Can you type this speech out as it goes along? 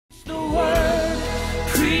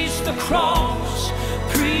the cross,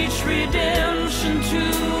 preach redemption to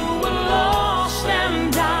a lost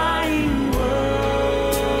and dying world.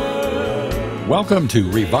 Welcome to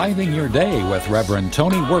Reviving Your Day with Reverend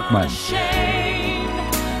Tony Workman.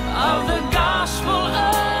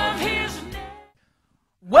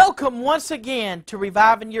 Welcome once again to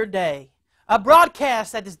Reviving Your Day, a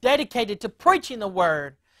broadcast that is dedicated to preaching the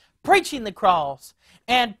Word, preaching the cross,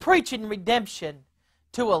 and preaching redemption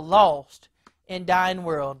to a lost and dying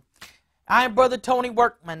world. I am Brother Tony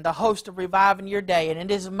Workman, the host of Reviving Your Day, and it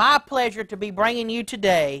is my pleasure to be bringing you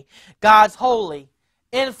today God's holy,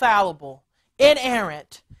 infallible,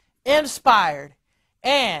 inerrant, inspired,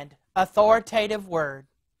 and authoritative Word.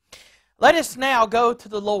 Let us now go to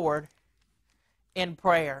the Lord in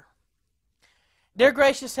prayer. Dear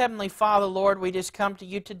gracious Heavenly Father, Lord, we just come to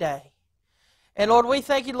you today. And Lord, we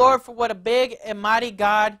thank you, Lord, for what a big and mighty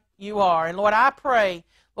God you are. And Lord, I pray,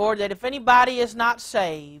 Lord, that if anybody is not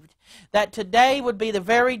saved, that today would be the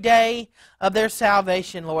very day of their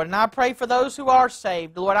salvation, Lord. And I pray for those who are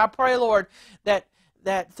saved, Lord. I pray, Lord, that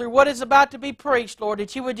through what is about to be preached, Lord,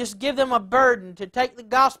 that you would just give them a burden to take the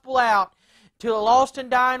gospel out to a lost and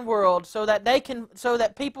dying world, so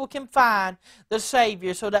that people can find the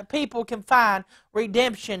Savior, so that people can find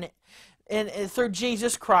redemption through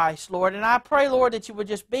Jesus Christ, Lord. And I pray, Lord, that you would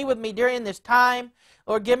just be with me during this time.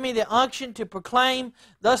 Lord, give me the unction to proclaim,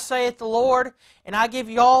 thus saith the Lord, and I give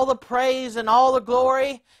you all the praise and all the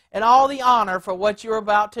glory and all the honor for what you're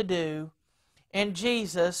about to do. In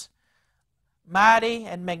Jesus' mighty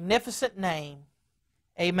and magnificent name,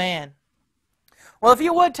 amen. Well, if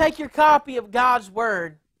you would, take your copy of God's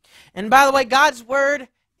Word. And by the way, God's Word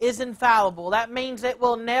is infallible. That means it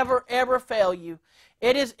will never, ever fail you.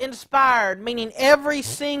 It is inspired, meaning every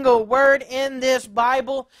single word in this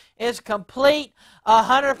Bible is complete,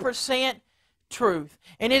 100% truth.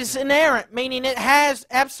 And it is inerrant, meaning it has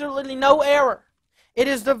absolutely no error. It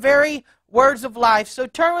is the very words of life. So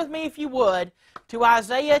turn with me, if you would, to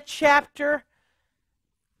Isaiah chapter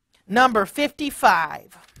number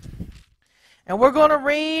 55. And we're going to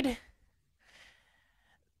read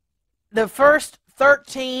the first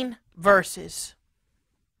 13 verses.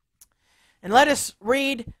 And let us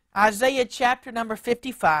read Isaiah chapter number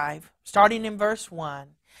 55, starting in verse 1.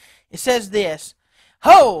 It says this,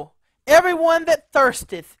 Ho, everyone that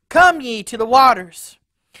thirsteth, come ye to the waters.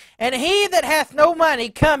 And he that hath no money,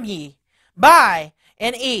 come ye, buy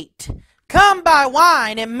and eat. Come buy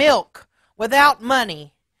wine and milk without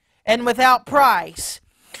money and without price.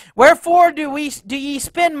 Wherefore do ye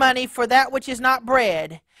spend money for that which is not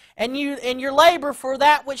bread, and your labor for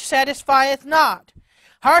that which satisfieth not?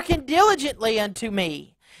 Hearken diligently unto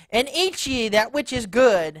me, and eat ye that which is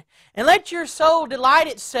good, and let your soul delight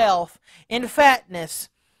itself in fatness.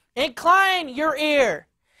 Incline your ear,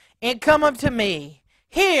 and come unto me.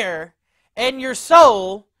 Hear, and your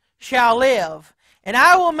soul shall live. And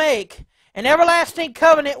I will make an everlasting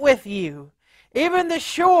covenant with you, even the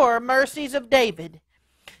sure mercies of David.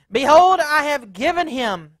 Behold, I have given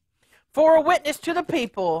him for a witness to the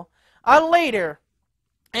people, a leader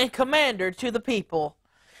and commander to the people.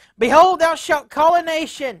 Behold, thou shalt call a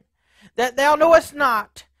nation that thou knowest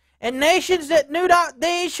not, and nations that knew not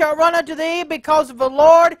thee shall run unto thee, because of the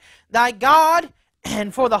Lord thy God,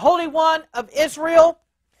 and for the Holy One of Israel,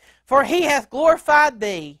 for he hath glorified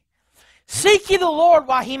thee. Seek ye the Lord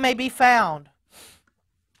while he may be found.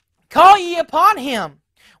 Call ye upon him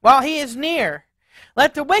while he is near.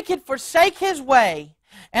 Let the wicked forsake his way,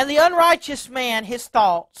 and the unrighteous man his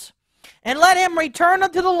thoughts. And let him return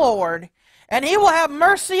unto the Lord, and he will have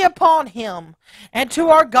mercy upon him, and to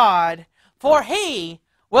our God, for he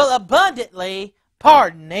will abundantly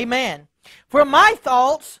pardon. Amen. For my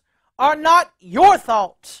thoughts are not your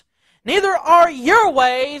thoughts, neither are your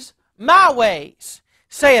ways my ways,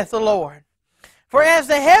 saith the Lord. For as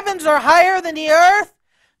the heavens are higher than the earth,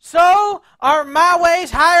 so are my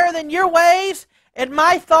ways higher than your ways, and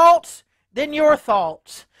my thoughts than your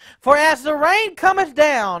thoughts. For as the rain cometh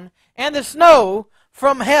down, and the snow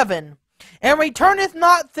from heaven, and returneth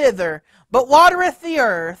not thither, but watereth the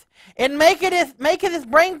earth, and maketh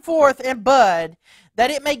it bring forth and bud, that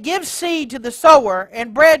it may give seed to the sower,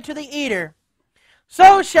 and bread to the eater.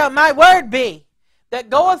 So shall my word be, that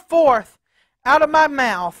goeth forth out of my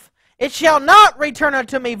mouth. It shall not return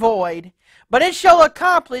unto me void, but it shall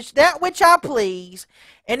accomplish that which I please,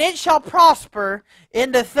 and it shall prosper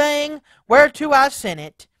in the thing whereto I sent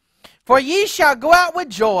it. For ye shall go out with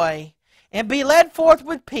joy, and be led forth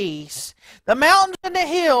with peace. The mountains and the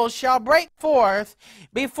hills shall break forth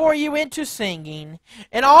before you into singing,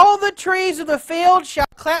 and all the trees of the field shall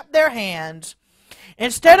clap their hands.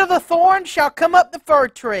 Instead of the thorn shall come up the fir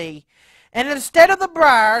tree, and instead of the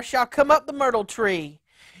briar shall come up the myrtle tree.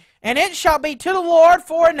 And it shall be to the Lord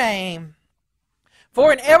for a name,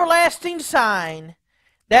 for an everlasting sign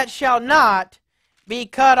that shall not be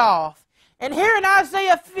cut off. And here in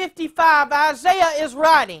Isaiah 55, Isaiah is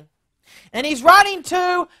writing. And he's writing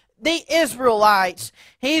to the Israelites.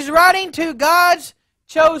 He's writing to God's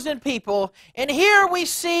chosen people. And here we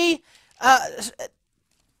see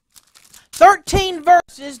 13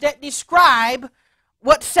 verses that describe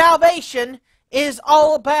what salvation is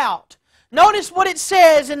all about. Notice what it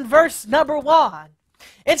says in verse number 1.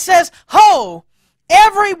 It says, Ho,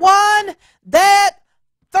 everyone that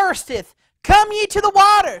thirsteth, come ye to the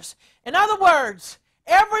waters. In other words,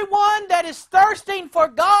 everyone that is thirsting for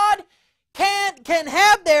God can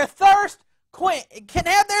have their thirst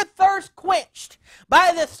quenched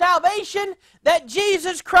by the salvation that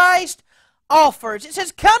Jesus Christ offers. It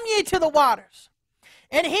says, Come ye to the waters,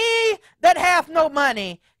 and he that hath no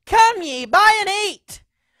money, come ye, buy and eat.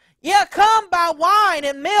 Yea, come buy wine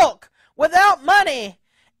and milk without money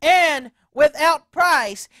and without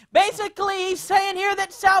price. Basically, he's saying here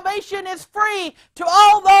that salvation is free to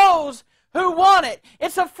all those who want it.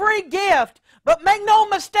 It's a free gift, but make no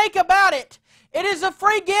mistake about it. It is a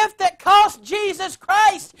free gift that cost Jesus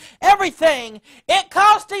Christ everything. It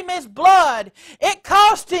cost him his blood. It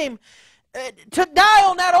cost him to die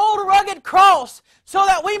on that old rugged cross so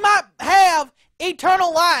that we might have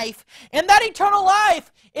eternal life. And that eternal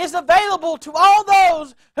life is available to all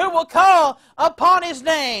those who will call upon his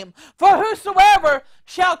name. For whosoever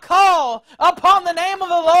shall call upon the name of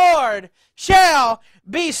the Lord shall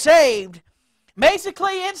be saved.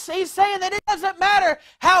 Basically, he's saying that it doesn't matter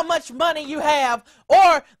how much money you have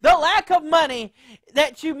or the lack of money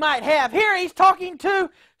that you might have. Here he's talking to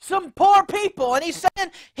some poor people, and he's saying,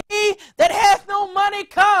 He that hath no money,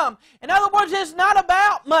 come. In other words, it's not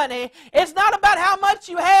about money. It's not about how much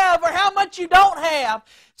you have or how much you don't have.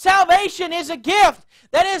 Salvation is a gift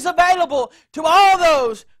that is available to all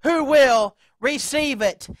those who will receive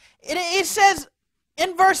it. It says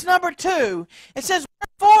in verse number 2, it says,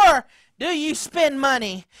 Wherefore do you spend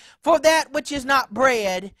money for that which is not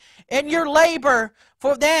bread, and your labor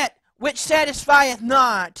for that which satisfieth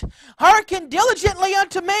not? Hearken diligently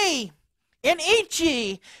unto me, and eat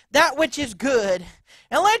ye that which is good,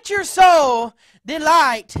 and let your soul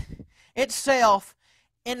delight itself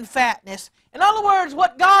in fatness. In other words,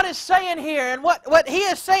 what God is saying here, and what He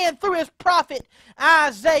is saying through His prophet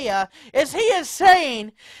Isaiah, is He is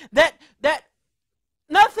saying that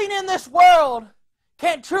nothing in this world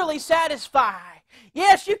can truly satisfy.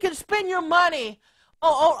 Yes, you can spend your money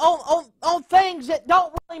on things that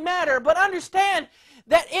don't really matter, but understand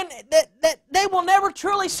that they will never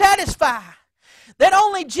truly satisfy. That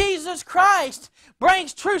only Jesus Christ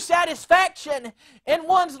brings true satisfaction in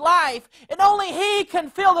one's life, and only He can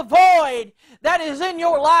fill the void that is in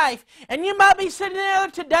your life. And you might be sitting there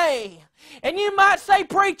today, and you might say,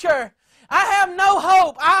 Preacher, I have no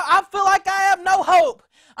hope. I feel like I have no hope.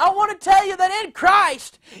 I want to tell you that in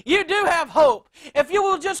Christ, you do have hope. If you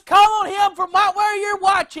will just call on Him from right where you're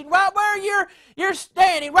watching, right where you're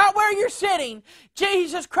standing, right where you're sitting,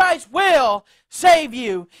 Jesus Christ will save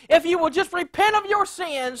you. If you will just repent of your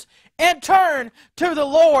sins and turn to the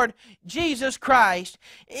Lord Jesus Christ.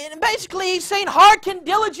 And basically, He's saying, Hearken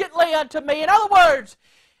diligently unto me. In other words,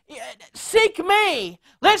 seek me,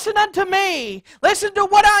 listen unto me, listen to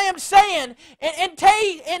what I am saying, and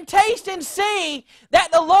taste and see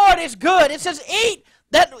that the Lord is good. It says, eat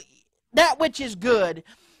that which is good,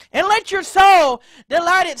 and let your soul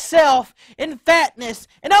delight itself in fatness.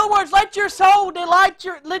 In other words, let your soul delight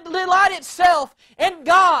itself in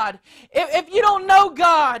God. If you don't know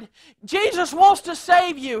God, Jesus wants to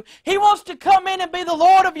save you. He wants to come in and be the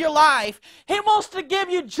Lord of your life. He wants to give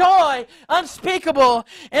you joy unspeakable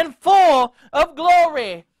and full of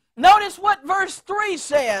glory. Notice what verse 3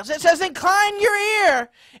 says. It says, Incline your ear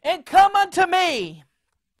and come unto me.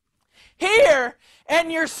 Hear,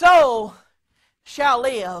 and your soul shall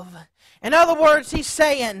live. In other words, He's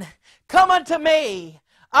saying, Come unto me,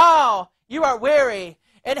 all you are weary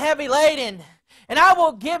and heavy laden, and I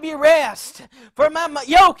will give you rest. For my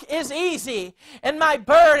yoke is easy, and my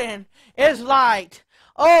burden is light.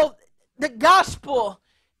 Oh, the gospel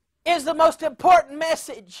is the most important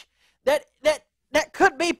message that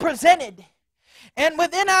could be presented. And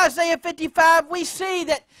within Isaiah 55, we see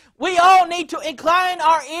that we all need to incline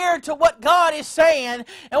our ear to what God is saying,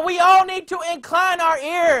 and we all need to incline our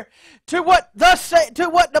ear to what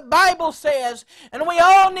the Bible says, and we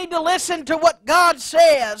all need to listen to what God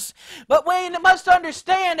says. But we must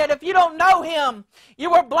understand that if you don't know Him,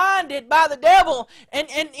 you are blinded by the devil, and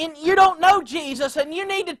you don't know Jesus, and you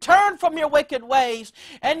need to turn from your wicked ways,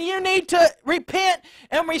 and you need to repent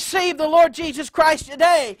and receive the Lord Jesus Christ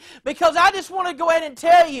today. Because I just want to go ahead and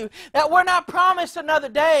tell you that we're not promised another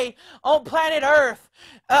day on planet Earth.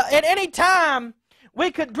 At any time, we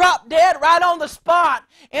could drop dead right on the spot,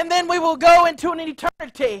 and then we will go into an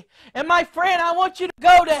eternity. And my friend, I want you to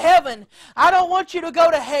go to heaven. I don't want you to go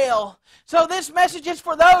to hell. So this message is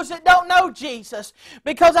for those that don't know Jesus,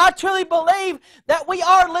 because I truly believe that we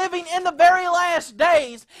are living in the very last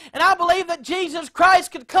days, and I believe that Jesus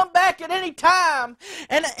Christ could come back at any time,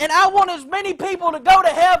 and I want as many people to go to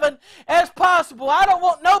heaven as possible. I don't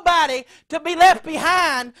want nobody to be left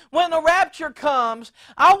behind when the rapture comes.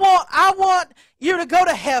 I want you to go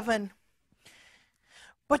to heaven,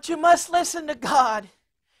 but you must listen to God,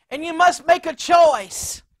 and you must make a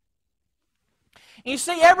choice. You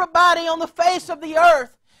see, everybody on the face of the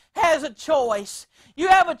earth has a choice. You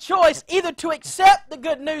have a choice either to accept the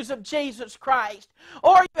good news of Jesus Christ,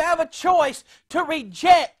 or you have a choice to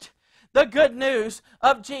reject the good news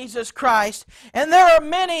of Jesus Christ. And there are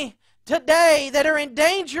many today that are in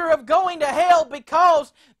danger of going to hell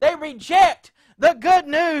because they reject the good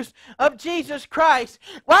news of Jesus Christ.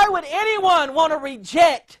 Why would anyone want to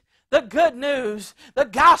reject the good news, the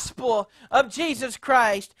gospel of Jesus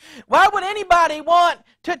Christ? Why would anybody want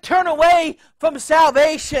to turn away from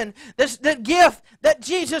salvation, the gift that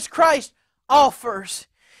Jesus Christ offers?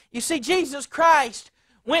 You see, Jesus Christ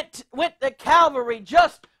went to Calvary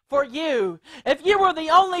just for you. If you were the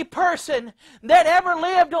only person that ever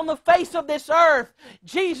lived on the face of this earth,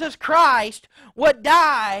 Jesus Christ would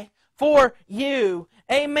die for you.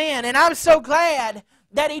 Amen. And I'm so glad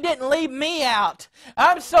that He didn't leave me out.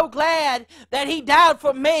 I'm so glad that He died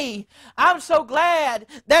for me. I'm so glad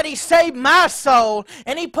that He saved my soul,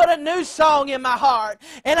 and He put a new song in my heart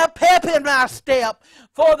and a pep in my step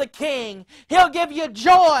for the King. He'll give you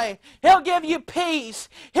joy. He'll give you peace.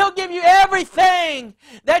 He'll give you everything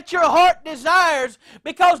that your heart desires,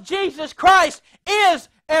 because Jesus Christ is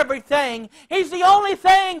everything. He's the only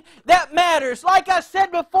thing that matters. Like I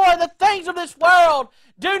said before, the things of this world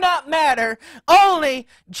do not matter. Only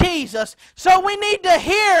Jesus. So we need to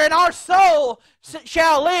hear, and our soul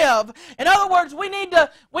shall live. In other words, we need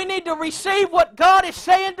to receive what God is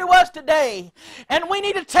saying to us today, and we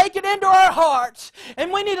need to take it into our hearts,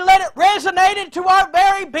 and we need to let it resonate into our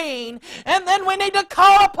very being, and then we need to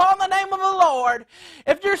call upon the name of the Lord.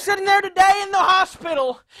 If you're sitting there today in the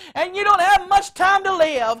hospital and you don't have much time to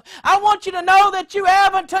live, I want you to know that you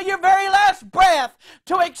have until your very last breath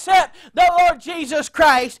to accept the Lord Jesus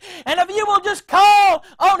Christ. And if you will just call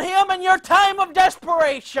on Him in your time of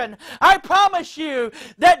desperation, I promise you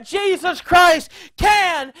that Jesus Christ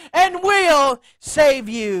can and will save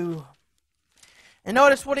you. And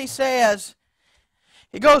notice what He says.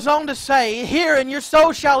 He goes on to say, "Here, and your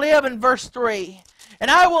soul shall live," in verse 3. "And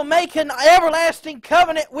I will make an everlasting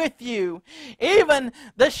covenant with you, even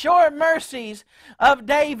the sure mercies of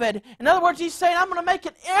David." In other words, He's saying, I'm going to make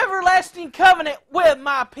an everlasting covenant with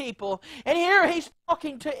my people. And here He's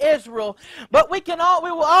talking to Israel. But we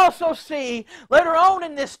will also see later on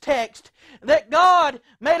in this text that God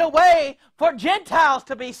made a way for Gentiles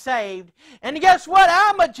to be saved. And guess what?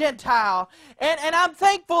 I'm a Gentile. And I'm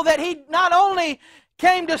thankful that He not only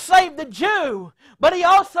came to save the Jew, but He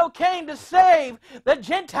also came to save the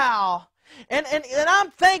Gentile. And I'm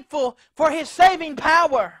thankful for His saving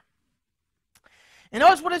power. And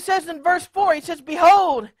notice what it says in verse 4. He says,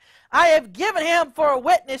 "Behold, I have given him for a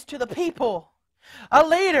witness to the people, a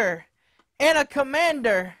leader and a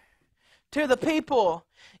commander to the people."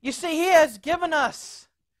 You see, He has given us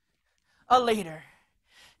a leader.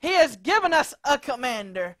 He has given us a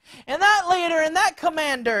commander. And that leader and that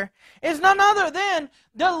commander is none other than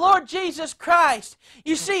the Lord Jesus Christ.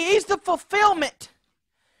 You see, He's the fulfillment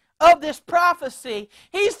of this prophecy.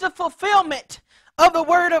 He's the fulfillment of the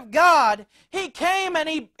Word of God. He came and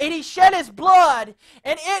he shed His blood,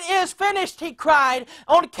 and it is finished, He cried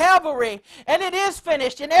on Calvary, and it is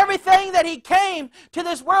finished. And everything that He came to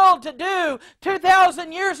this world to do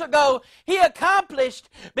 2,000 years ago, He accomplished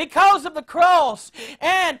because of the cross.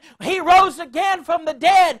 And He rose again from the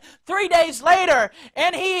dead 3 days later,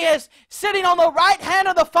 and He is sitting on the right hand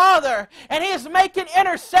of the Father, and He is making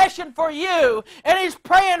intercession for you, and He's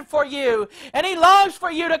praying for you, and He longs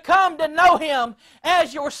for you to come to know Him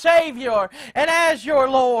as your Savior and as your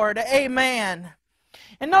Lord. Amen.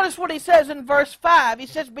 And notice what he says in verse 5. He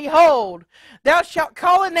says, Behold, thou shalt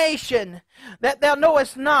call a nation that thou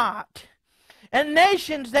knowest not, and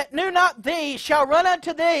nations that knew not thee shall run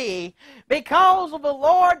unto thee, because of the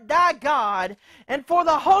Lord thy God, and for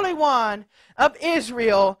the Holy One of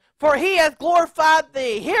Israel, for he hath glorified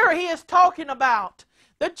thee. Here he is talking about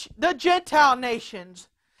the Gentile nations.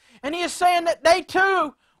 And he is saying that they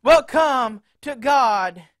too will come to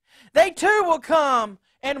God. They too will come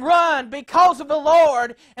and run because of the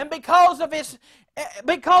Lord and because of His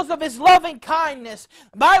loving kindness.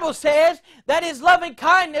 The Bible says that His loving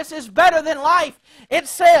kindness is better than life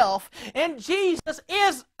itself. And Jesus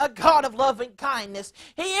is a God of loving kindness.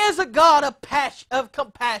 He is a God of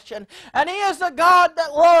compassion. And He is a God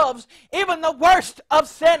that loves even the worst of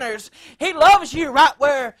sinners. He loves you right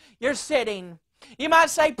where you're sitting. You might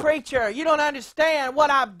say, preacher, you don't understand what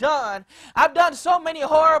I've done. I've done so many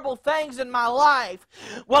horrible things in my life.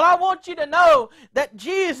 Well, I want you to know that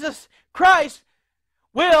Jesus Christ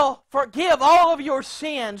will forgive all of your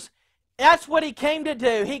sins. That's what He came to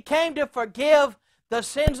do. He came to forgive the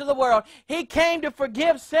sins of the world. He came to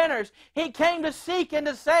forgive sinners. He came to seek and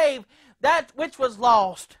to save that which was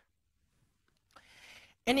lost.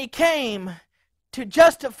 And He came to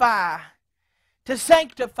justify, to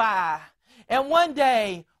sanctify, and one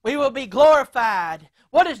day we will be glorified.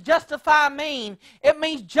 What does justify mean? It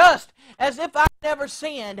means just as if I never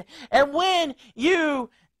sinned. And when you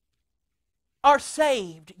are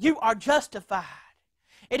saved, you are justified.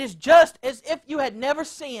 It is just as if you had never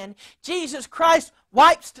sinned. Jesus Christ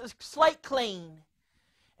wipes the slate clean.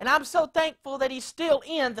 And I'm so thankful that He's still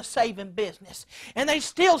in the saving business. And that He's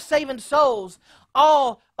still saving souls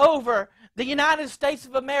all over the United States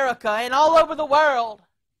of America and all over the world.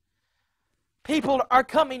 People are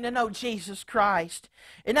coming to know Jesus Christ.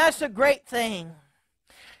 And that's a great thing.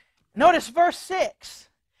 Notice verse 6.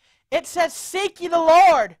 It says, Seek ye the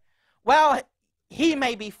Lord while He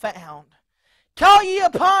may be found. Call ye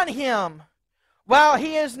upon Him while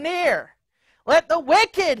He is near. Let the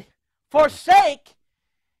wicked forsake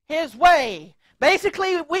his way.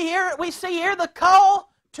 Basically, we see here the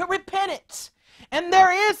call to repentance. And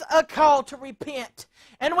there is a call to repent.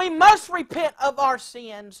 And we must repent of our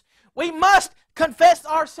sins. We must confess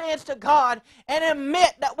our sins to God and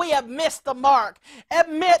admit that we have missed the mark.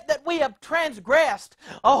 Admit that we have transgressed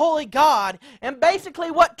a holy God. And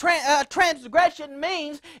basically what transgression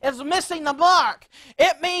means is missing the mark.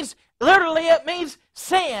 It means, literally, it means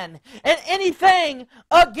sin. And anything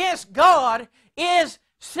against God is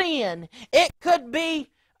sin. It could be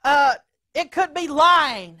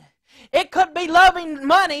lying. It could be loving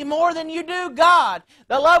money more than you do God.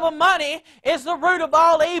 The love of money is the root of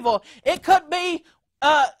all evil. It could be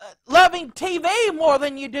loving TV more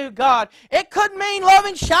than you do God. It could mean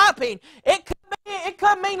loving shopping. It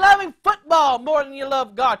could mean loving football more than you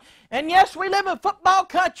love God. And yes, we live in football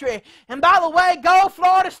country. And by the way, go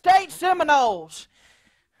Florida State Seminoles.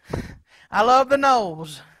 I love the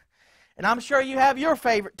Noles. And I'm sure you have your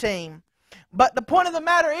favorite team. But the point of the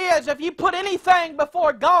matter is, if you put anything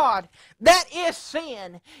before God, that is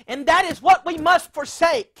sin. And that is what we must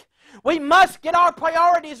forsake. We must get our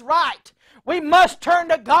priorities right. We must turn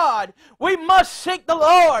to God. We must seek the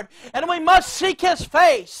Lord. And we must seek His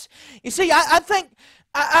face. You see, I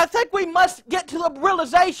think we must get to the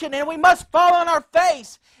realization, and we must fall on our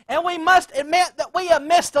face. And we must admit that we have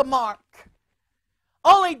missed the mark.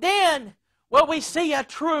 Only then will we see a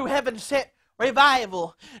true heaven-sent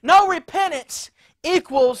revival. No repentance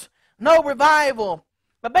equals no revival.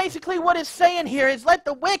 But basically what it's saying here is, let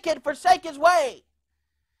the wicked forsake his way,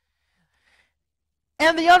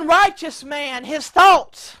 and the unrighteous man his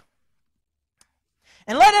thoughts,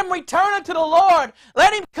 and let him return unto the Lord.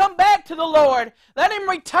 Let him come back to the Lord. Let him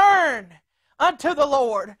return unto the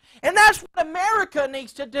Lord. And that's what America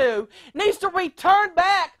needs to do. It needs to return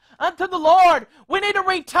back unto the Lord. We need to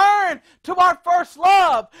return to our first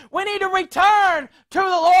love. We need to return to the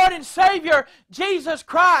Lord and Savior, Jesus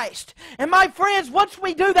Christ. And my friends, once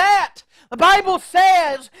we do that, the Bible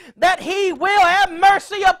says that He will have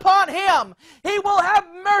mercy upon him. He will have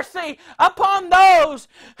mercy upon those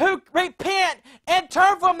who repent and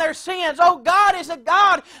turn from their sins. Oh, God is a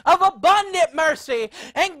God of abundant mercy.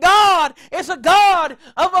 And God is a God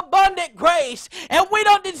of abundant grace. And we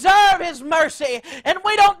don't deserve His mercy. And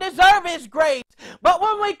we don't deserve His grace. But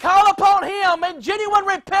when we call upon Him in genuine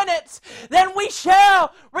repentance, then we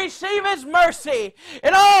shall receive His mercy.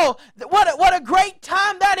 And oh, what a great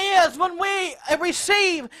time that is when we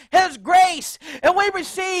receive His grace and we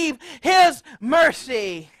receive His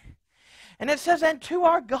mercy. And it says, and to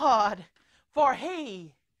our God, for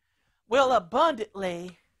He will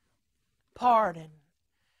abundantly pardon.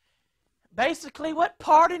 Basically, what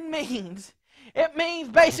pardon means, it means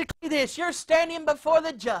basically this. You're standing before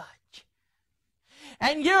the judge,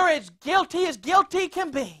 and you're as guilty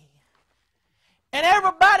can be. And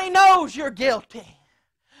everybody knows you're guilty.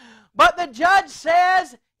 But the judge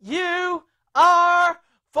says, you are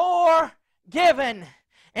forgiven.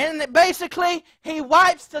 And basically, He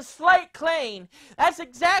wipes the slate clean. That's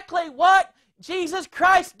exactly what Jesus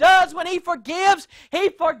Christ does when He forgives. He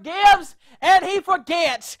forgives and He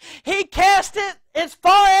forgets. He cast it as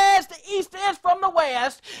far as the east is from the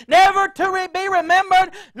west, never to be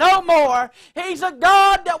remembered no more. He's a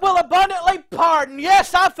God that will abundantly pardon.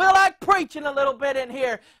 Yes, I feel like preaching a little bit in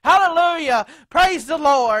here. Hallelujah. Praise the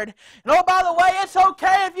Lord. And oh, by the way, it's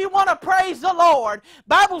okay if you want to praise the Lord.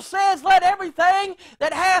 Bible says, let everything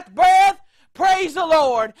that hath breath praise the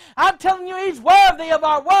Lord. I'm telling you, He's worthy of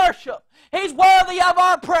our worship. He's worthy of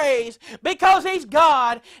our praise because He's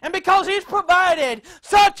God and because He's provided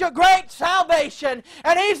such a great salvation.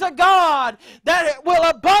 And He's a God that will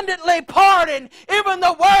abundantly pardon even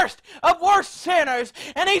the worst of worst sinners.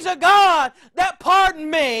 And He's a God that pardoned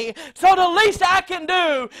me. So the least I can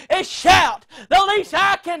do is shout. The least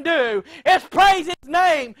I can do is praise His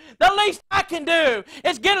name. The least I can do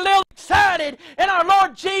is get a little excited in our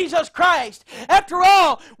Lord Jesus Christ. After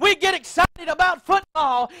all, we get excited about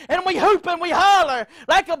football and we hoop and we holler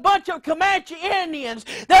like a bunch of Comanche Indians.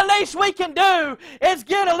 The least we can do is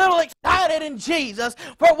get a little excited in Jesus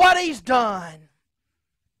for what He's done.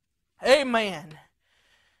 Amen.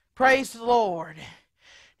 Praise the Lord.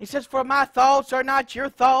 He says, for my thoughts are not your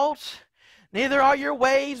thoughts, neither are your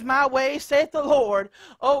ways my ways, saith the Lord.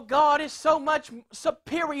 Oh, God is so much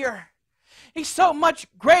superior. He's so much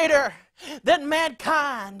greater than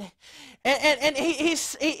mankind. And he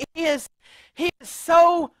is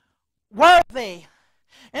so worthy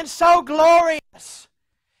and so glorious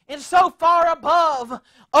and so far above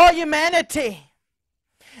all humanity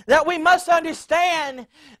that we must understand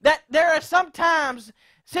that there are sometimes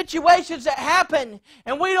situations that happen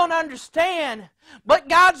and we don't understand. But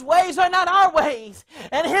God's ways are not our ways,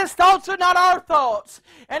 and His thoughts are not our thoughts.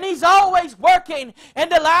 And He's always working in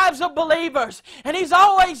the lives of believers, and He's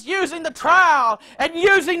always using the trial and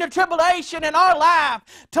using the tribulation in our life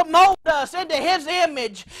to mold us into His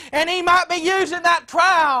image. And He might be using that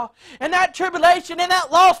trial and that tribulation in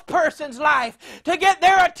that lost person's life to get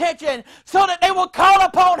their attention so that they will call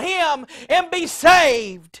upon Him and be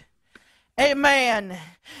saved. Amen.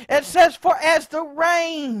 It says, for as the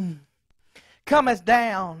rain cometh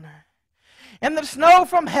down, and the snow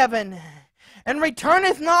from heaven, and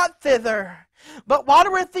returneth not thither, but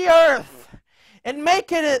watereth the earth, and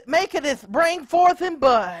maketh bring forth in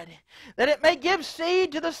bud, that it may give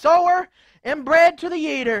seed to the sower, and bread to the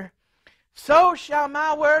eater. So shall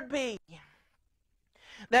my word be,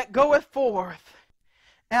 that goeth forth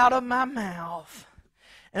out of my mouth.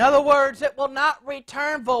 In other words, it will not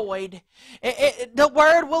return void. The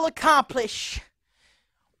word will accomplish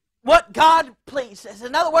what God pleases.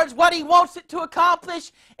 In other words, what He wants it to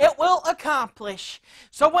accomplish, it will accomplish.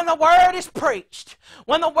 So when the Word is preached,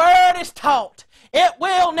 when the Word is taught, it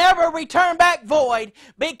will never return back void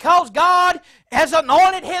because God has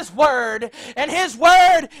anointed His Word, and His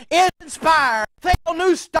Word is inspired.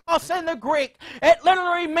 Theopneustos in the Greek, it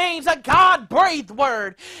literally means a God-breathed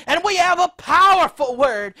Word. And we have a powerful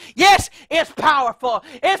Word. Yes, it's powerful.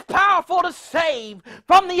 It's powerful to save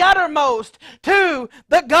from the uttermost to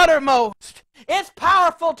the guttermost. It's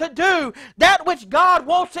powerful to do that which God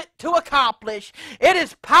wants it to accomplish. It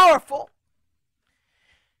is powerful.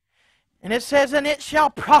 And it says, and it shall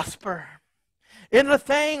prosper in the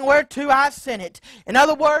thing whereto I sent it. In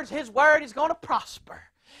other words, His Word is going to prosper.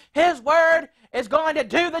 His Word is going to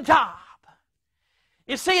do the job.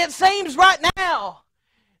 You see, it seems right now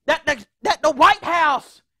that the White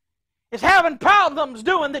House is having problems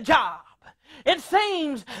doing the job. It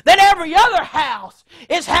seems that every other house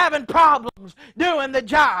is having problems doing the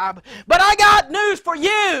job. But I got news for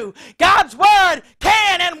you. God's Word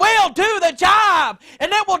can and will do the job.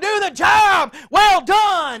 And it will do the job well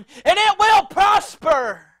done. And it will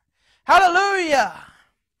prosper. Hallelujah.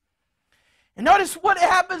 And notice what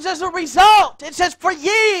happens as a result. It says, for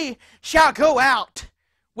ye shall go out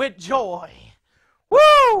with joy.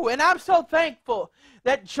 Woo! And I'm so thankful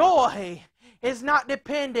that joy is not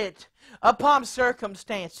dependent upon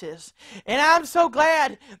circumstances. And I'm so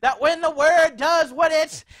glad that when the Word does what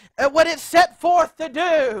it's set forth to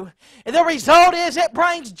do, the result is it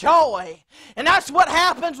brings joy. And that's what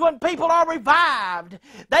happens when people are revived.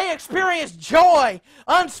 They experience joy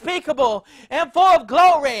unspeakable and full of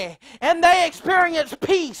glory. And they experience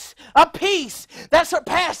peace, a peace that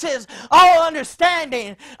surpasses all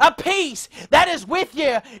understanding, a peace that is with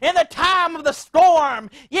you in the time of the storm.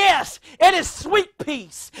 Yes, it is sweet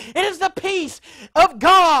peace. It is the peace of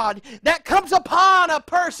God that comes upon a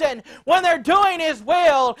person when they're doing His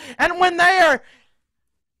will and when they're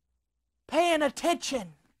paying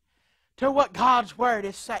attention to what God's Word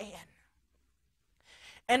is saying.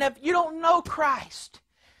 And if you don't know Christ,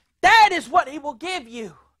 that is what He will give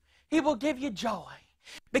you. He will give you joy.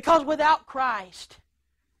 Because without Christ,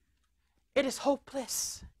 it is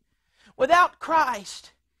hopeless. Without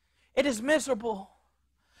Christ, it is miserable.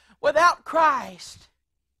 Without Christ,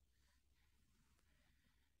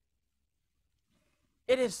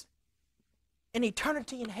 it is an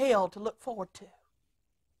eternity in hell to look forward to.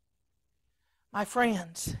 My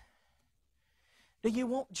friends, do you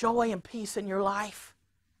want joy and peace in your life?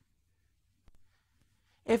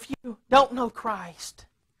 If you don't know Christ,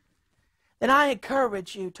 then I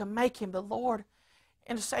encourage you to make Him the Lord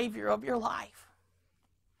and Savior of your life.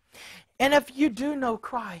 And if you do know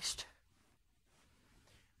Christ,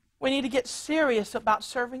 we need to get serious about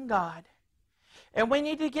serving God. And we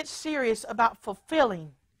need to get serious about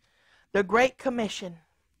fulfilling the Great Commission.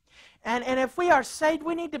 And if we are saved,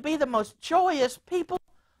 we need to be the most joyous people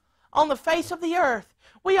on the face of the earth.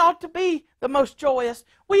 We ought to be the most joyous.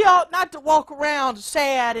 We ought not to walk around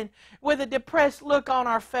sad and with a depressed look on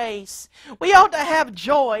our face. We ought to have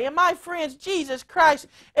joy. And my friends, Jesus Christ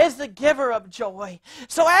is the giver of joy.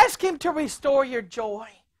 So ask Him to restore your joy.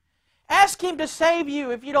 Ask Him to save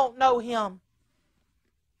you if you don't know Him.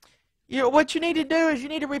 What you need to do is you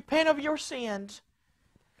need to repent of your sins.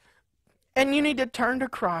 And you need to turn to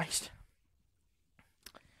Christ.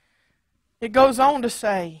 It goes on to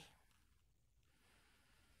say,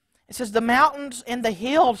 it says, the mountains and the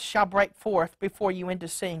hills shall break forth before you into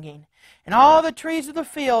singing, and all the trees of the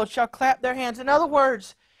field shall clap their hands. In other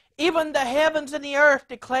words, even the heavens and the earth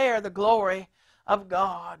declare the glory of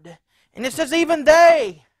God. And it says, even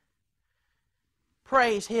they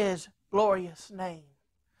praise His glorious name.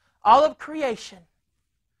 All of creation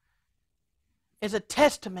is a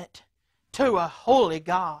testament to a holy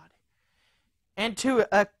God and to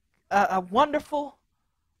a wonderful,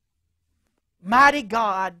 mighty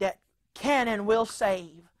God that can and will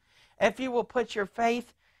save if you will put your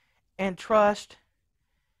faith and trust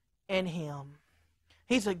in Him.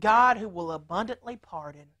 He's a God who will abundantly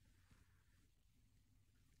pardon.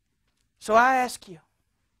 So I ask you,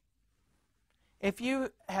 if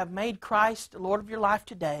you have made Christ the Lord of your life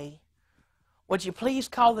today, would you please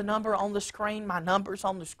call the number on the screen? My number's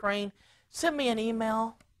on the screen. Send me an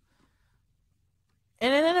email.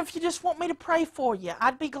 And then if you just want me to pray for you,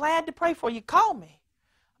 I'd be glad to pray for you. Call me.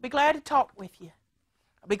 I'd be glad to talk with you.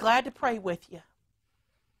 I'd be glad to pray with you.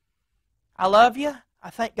 I love you. I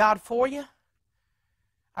thank God for you.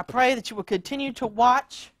 I pray that you will continue to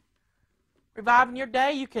watch Reviving Your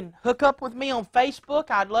Day. You can hook up with me on Facebook.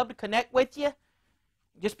 I'd love to connect with you.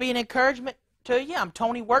 Just be an encouragement to you. I'm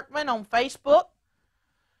Tony Workman on Facebook.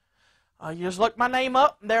 You just look my name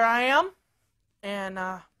up, and there I am. And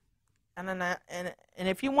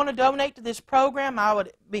if you want to donate to this program, I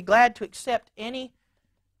would be glad to accept any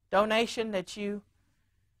donation that you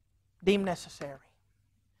deem necessary.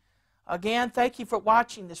 Again, thank you for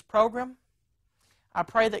watching this program. I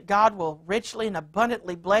pray that God will richly and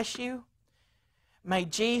abundantly bless you. May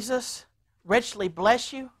Jesus richly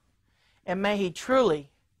bless you, and may He truly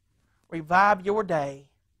revive your day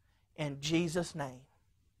in Jesus' name.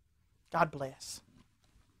 God bless.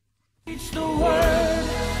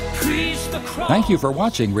 Thank you for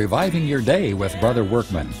watching Reviving Your Day with Brother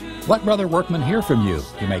Workman. Let Brother Workman hear from you.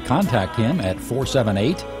 You may contact him at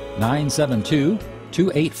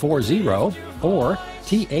 478-972-2840 or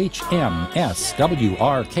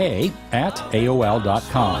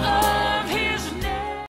thmswrk@aol.com.